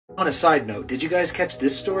On a side note, did you guys catch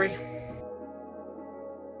this story?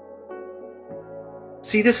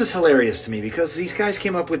 See, this is hilarious to me because these guys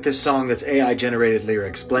came up with this song that's AI-generated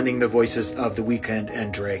lyrics, blending the voices of The Weeknd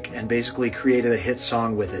and Drake, and basically created a hit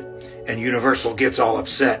song with it. And Universal gets all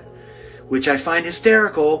upset, which I find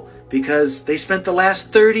hysterical because they spent the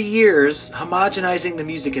last 30 years homogenizing the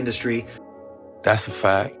music industry. That's a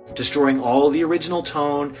fact. Destroying all the original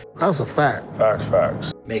tone. That's a fact.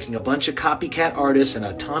 Facts. Making a bunch of copycat artists and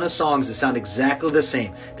a ton of songs that sound exactly the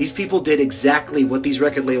same. These people did exactly what these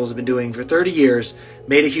record labels have been doing for 30 years,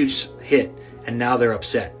 made a huge hit, and now they're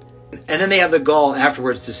upset. And then they have the gall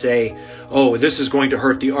afterwards to say, oh, this is going to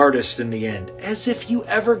hurt the artist in the end. As if you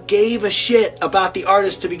ever gave a shit about the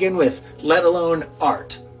artist to begin with, let alone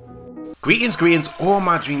art. Greetings, all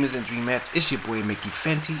my dreamers and dreamettes. It's your boy Mickey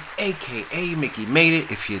Fenty, aka Mickey Made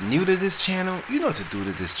It. If you're new to this channel, you know what to do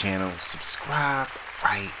to this channel. Subscribe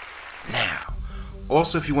right now.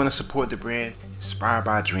 Also, if you want to support the brand, Inspired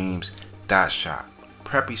by Dreams Shop,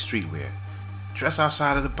 preppy streetwear, dress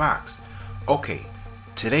outside of the box. Okay,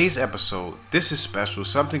 today's episode, this is special,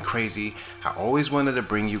 something crazy. I always wanted to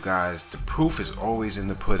bring you guys. The proof is always in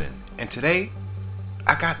the pudding, and today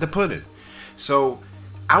I got the pudding. So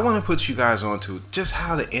I want to put you guys on to just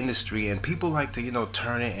how the industry and people like to,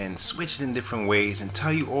 turn it and switch it in different ways and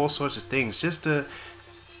tell you all sorts of things just to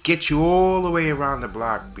get you all the way around the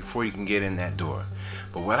block before you can get in that door.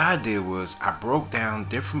 But what I did was I broke down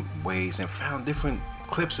different ways and found different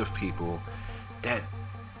clips of people that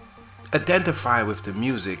identify with the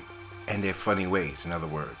music and their funny ways, in other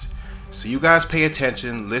words. So you guys pay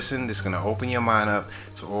attention, listen, this is going to open your mind up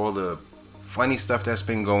to all the funny stuff that's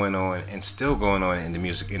been going on and still going on in the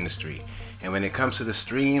music industry. And when it comes to the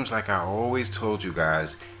streams, like I always told you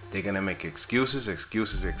guys, they're gonna make excuses.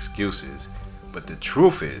 But the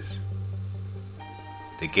truth is,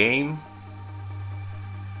 the game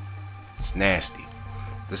is nasty.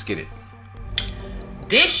 Let's get it.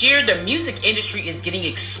 This year, the music industry is getting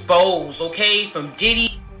exposed, okay? From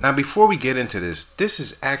Diddy. Now, before we get into this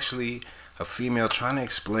is actually a female trying to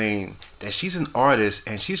explain that she's an artist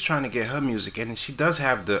and she's trying to get her music, and she does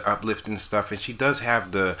have the uplifting stuff and she does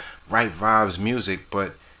have the right vibes music,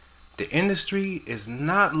 but the industry is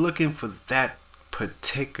not looking for that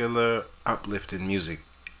particular uplifting music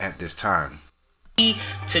at this time.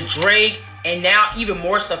 To Drake, and now even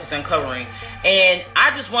more stuff is uncovering. And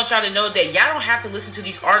I just want y'all to know that y'all don't have to listen to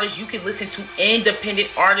these artists. You can listen to independent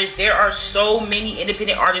artists. There are so many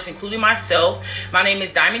independent artists, including myself. My name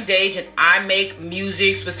is Diamond Dage, and I make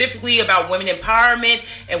music specifically about women empowerment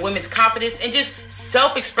and women's confidence and just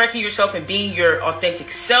self-expressing yourself and being your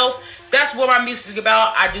authentic self. That's what my music is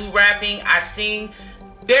about. I do rapping, I sing.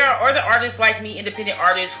 There are other artists like me, independent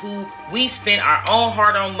artists, who we spend our own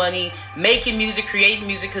hard-earned money making music, creating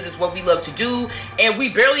music, because it's what we love to do, and we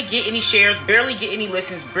barely get any shares, barely get any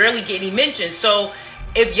listens, barely get any mentions. So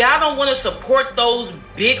if y'all don't want to support those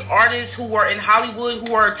big artists who are in Hollywood,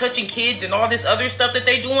 who are touching kids and all this other stuff that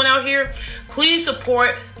they doing out here, please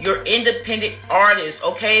support your independent artists,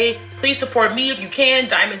 okay? Please support me if you can.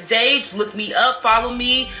 Diamond Dage, look me up, follow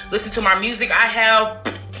me, listen to my music. I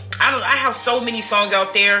have so many songs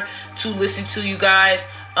out there to listen to, you guys.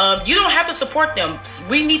 You don't have to support them.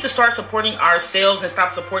 We need to start supporting ourselves and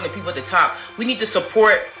stop supporting the people at the top. We need to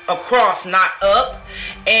support across, not up.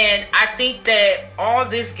 And I think that all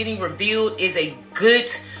this getting revealed is a good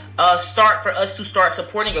start for us to start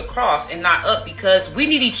supporting across and not up, because we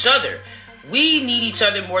need each other. We need each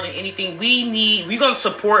other more than anything. We're going to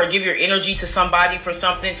support or give your energy to somebody for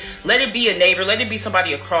something. Let it be a neighbor. Let it be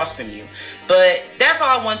somebody across from you. But that's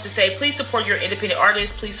all I wanted to say. Please support your independent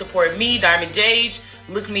artists. Please support me, Diamond Dage.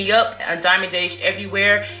 Look me up at Diamond Dage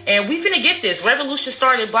everywhere. And we finna get this. Revolution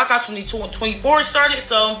started. Blackout 2024 started.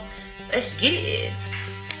 So let's get it.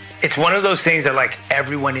 It's one of those things that like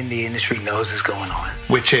everyone in the industry knows is going on.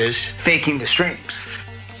 Which is? Faking the streams.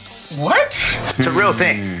 What? It's a real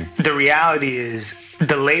thing. The reality is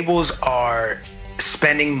the labels are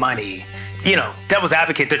spending money, devil's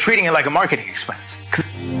advocate, they're treating it like a marketing expense.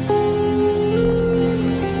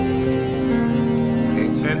 Pay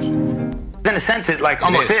attention. In a sense, it like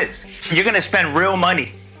almost is. You're going to spend real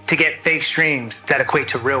money to get fake streams that equate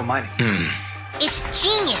to real money. It's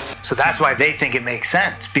genius. So that's why they think it makes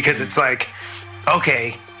sense, because it's like,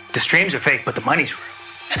 okay, the streams are fake, but the money's real.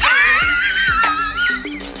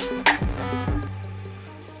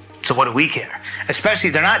 So what do we care?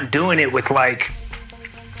 Especially they're not doing it with like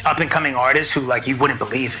up and coming artists who like you wouldn't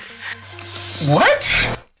believe it.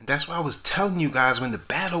 What? And that's why I was telling you guys when the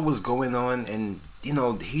battle was going on, and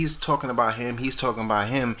he's talking about him, he's talking about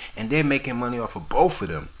him, and they're making money off of both of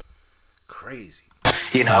them. Crazy.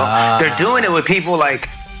 They're doing it with people like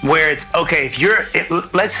where it's okay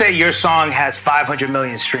if let's say your song has 500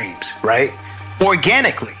 million streams, right?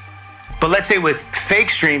 Organically. But let's say with fake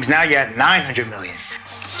streams, now you're at 900 million.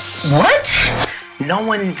 What? No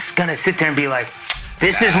one's gonna sit there and be like,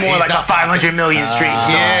 this is more like a 500 million stream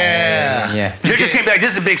song. Yeah. They're just gonna be like,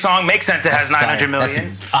 this is a big song, makes sense, it has 900 million.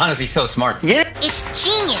 That's honestly so smart. Yeah. It's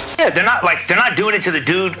genius. Yeah, they're not doing it to the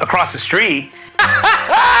dude across the street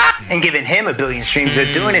and giving him a billion streams.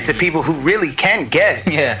 They're doing it to people who really can get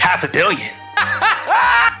 500 million.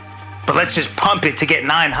 But let's just pump it to get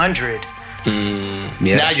 900.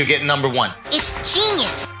 Now you're getting number one. It's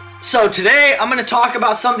genius. So today, I'm gonna talk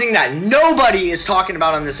about something that nobody is talking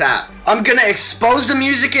about on this app. I'm gonna expose the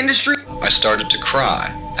music industry. I started to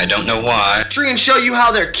cry. I don't know why. And show you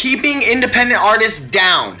how they're keeping independent artists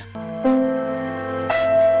down.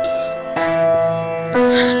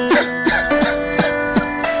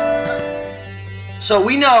 So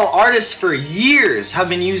we know artists for years have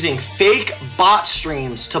been using fake bot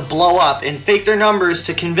streams to blow up and fake their numbers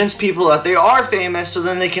to convince people that they are famous so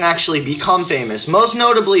then they can actually become famous. Most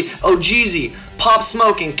notably, OGZ, Pop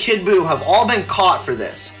Smoke, and Kid Buu have all been caught for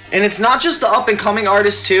this. And it's not just the up-and-coming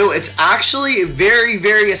artists too, it's actually very,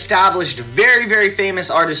 very established, very, very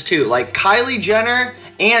famous artists too. Like Kylie Jenner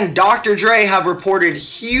and Dr. Dre have reported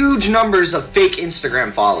huge numbers of fake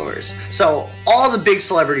Instagram followers. So all the big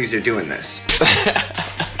celebrities are doing this.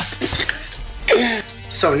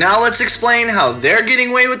 So now let's explain how they're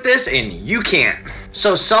getting away with this and you can't.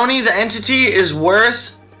 So Sony, the entity, is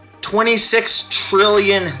worth $26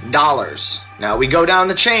 trillion. Now we go down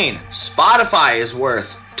the chain. Spotify is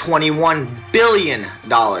worth $21 billion.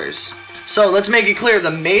 So let's make it clear,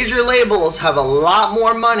 the major labels have a lot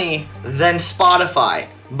more money than Spotify.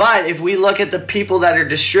 But if we look at the people that are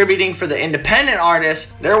distributing for the independent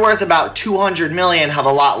artists, they're worth about 200 million, have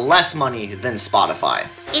a lot less money than Spotify.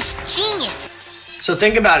 It's genius. So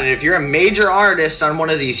think about it, if you're a major artist on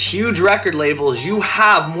one of these huge record labels, you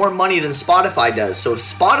have more money than Spotify does. So if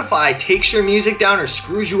Spotify takes your music down or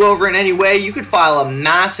screws you over in any way, you could file a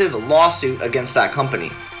massive lawsuit against that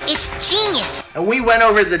company. It's genius. And we went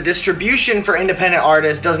over the distribution for independent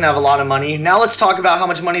artists doesn't have a lot of money. Now let's talk about how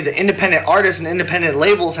much money the independent artists and independent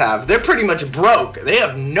labels have. They're pretty much broke. They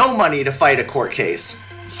have no money to fight a court case.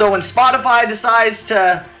 So when Spotify decides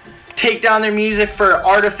to take down their music for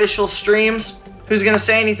artificial streams, who's gonna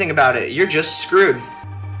say anything about it? You're just screwed.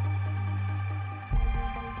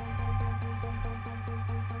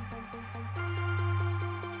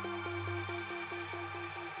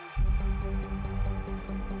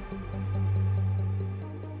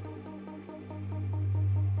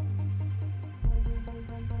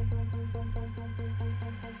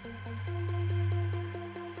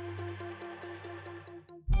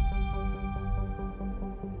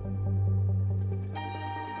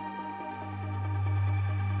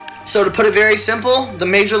 So to put it very simple, the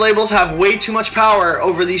major labels have way too much power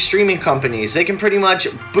over these streaming companies. They can pretty much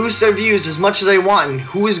boost their views as much as they want, and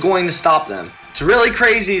who is going to stop them? It's really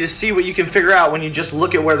crazy to see what you can figure out when you just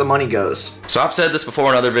look at where the money goes. So I've said this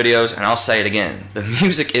before in other videos, and I'll say it again. The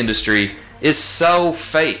music industry is so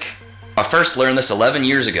fake. I first learned this 11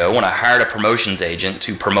 years ago when I hired a promotions agent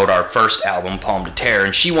to promote our first album, Palm to Tear,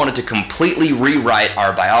 and she wanted to completely rewrite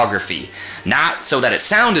our biography. Not so that it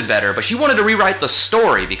sounded better, but she wanted to rewrite the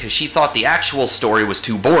story because she thought the actual story was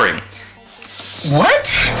too boring.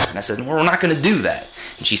 What? And I said, well, we're not going to do that.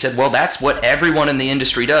 And she said, well, that's what everyone in the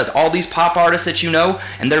industry does. All these pop artists that you know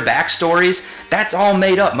and their backstories, that's all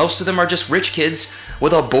made up. Most of them are just rich kids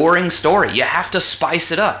with a boring story. You have to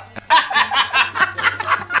spice it up.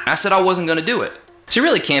 I said I wasn't going to do it. So you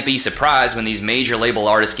really can't be surprised when these major label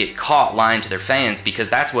artists get caught lying to their fans because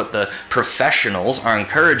that's what the professionals are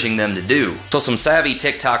encouraging them to do. So some savvy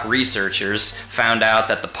TikTok researchers found out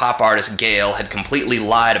that the pop artist Gayle had completely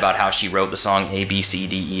lied about how she wrote the song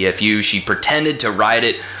ABCDEFU. She pretended to write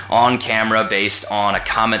it on camera based on a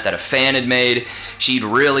comment that a fan had made. She'd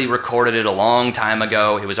really recorded it a long time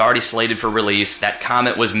ago. It was already slated for release. That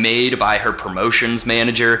comment was made by her promotions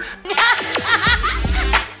manager.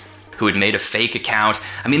 Who had made a fake account.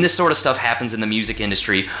 I mean, this sort of stuff happens in the music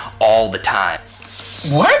industry all the time.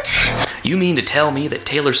 What? You mean to tell me that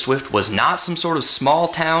Taylor Swift was not some sort of small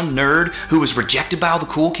town nerd who was rejected by all the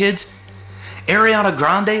cool kids? Ariana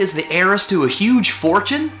Grande is the heiress to a huge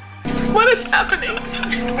fortune? What is happening?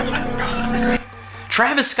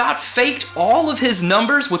 Travis Scott faked all of his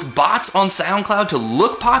numbers with bots on SoundCloud to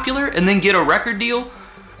look popular and then get a record deal?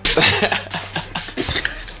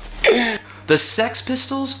 The Sex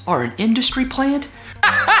Pistols are an industry plant?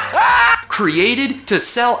 created to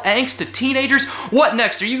sell angst to teenagers? What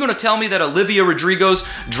next? Are you gonna tell me that Olivia Rodrigo's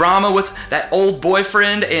drama with that old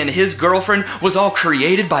boyfriend and his girlfriend was all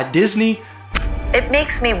created by Disney? It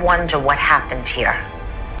makes me wonder what happened here.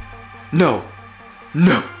 No.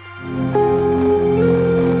 No.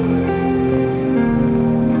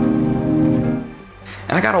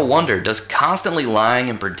 And I gotta wonder, does constantly lying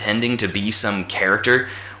and pretending to be some character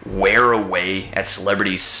wear away at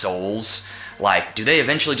celebrities' souls? Like, do they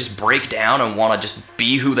eventually just break down and want to just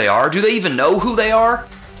be who they are? Do they even know who they are?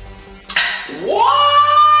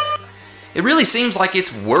 What? It really seems like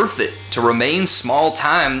it's worth it to remain small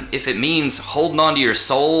time if it means holding on to your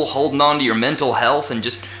soul, holding on to your mental health, and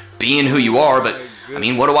just being who you are. But I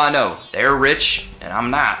mean, what do I know? They're rich and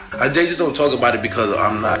I'm not. They just don't talk about it because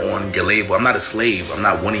I'm not on your label. I'm not a slave. I'm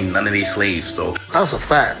not winning none of these slaves. So that's a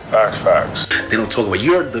fact. Facts. They don't talk about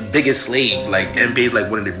you're the biggest slave. Like NBA is like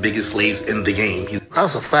one of the biggest slaves in the game.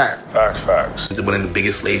 That's a fact. Facts. He's one of the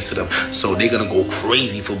biggest slaves to them. So they're gonna go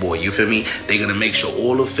crazy for boy. You feel me? They're gonna make sure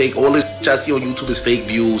all the y'all see on YouTube is fake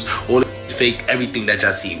views. All the fake everything that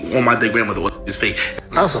y'all see. On my dead grandmother, all is fake.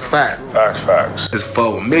 That's a fact. Facts. It's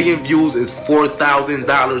for 1 million views. It's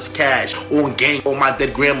 $4,000 cash on game on my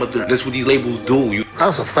dead grandmother. That's what these labels do.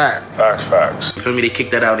 That's a fact. Facts. You feel me? They kick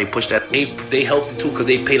that out. They push that. They helped it too because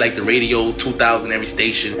they pay like the radio $2,000 every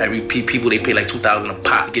station. Every people they pay like $2,000 a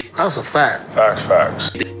pop. That's a fact.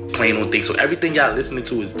 Facts. Playing on things. So everything y'all listening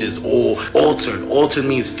to is just all altered. Altered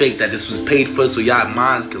means fake. That this was paid for so y'all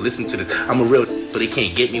minds can listen to this. I'm a real, but they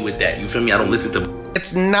can't get me with that. You feel me? I don't listen to.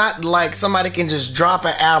 It's not like somebody can just drop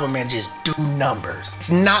an album and just do numbers. It's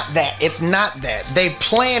not that. It's not that. They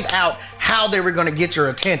planned out how they were going to get your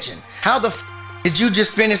attention. How the f did you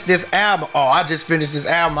just finish this album? Oh, I just finished this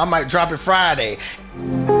album. I might drop it Friday.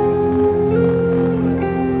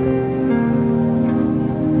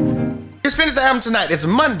 Just finished the album tonight. It's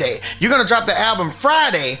Monday. You're going to drop the album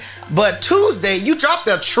Friday, but Tuesday you dropped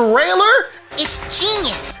the trailer? It's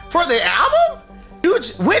genius. For the album?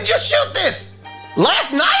 Where'd you shoot this?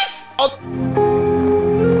 Last night? Oh.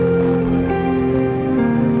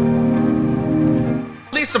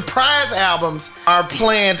 These surprise albums are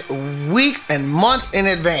planned weeks and months in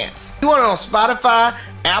advance. You want it on Spotify,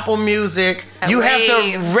 Apple Music, you have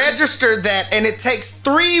to register that, and it takes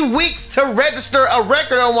 3 weeks to register a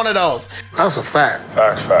record on one of those. That's a fact.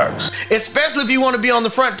 Facts. Especially if you want to be on the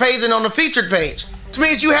front page and on the featured page. Which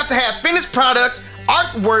means you have to have finished product,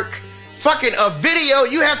 artwork, fucking a video.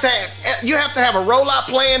 You have to have a rollout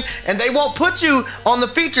plan, and they won't put you on the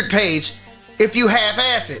featured page if you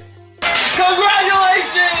half-ass it.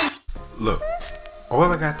 Congratulations! Look, all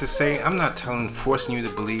I got to say, I'm not forcing you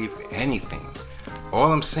to believe anything.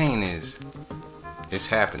 All I'm saying is, it's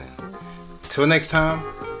happening. Till next time,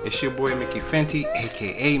 it's your boy Mickey Fenty,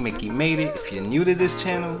 aka Mickey Made It. If you're new to this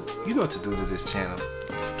channel, you know what to do to this channel.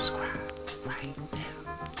 Subscribe.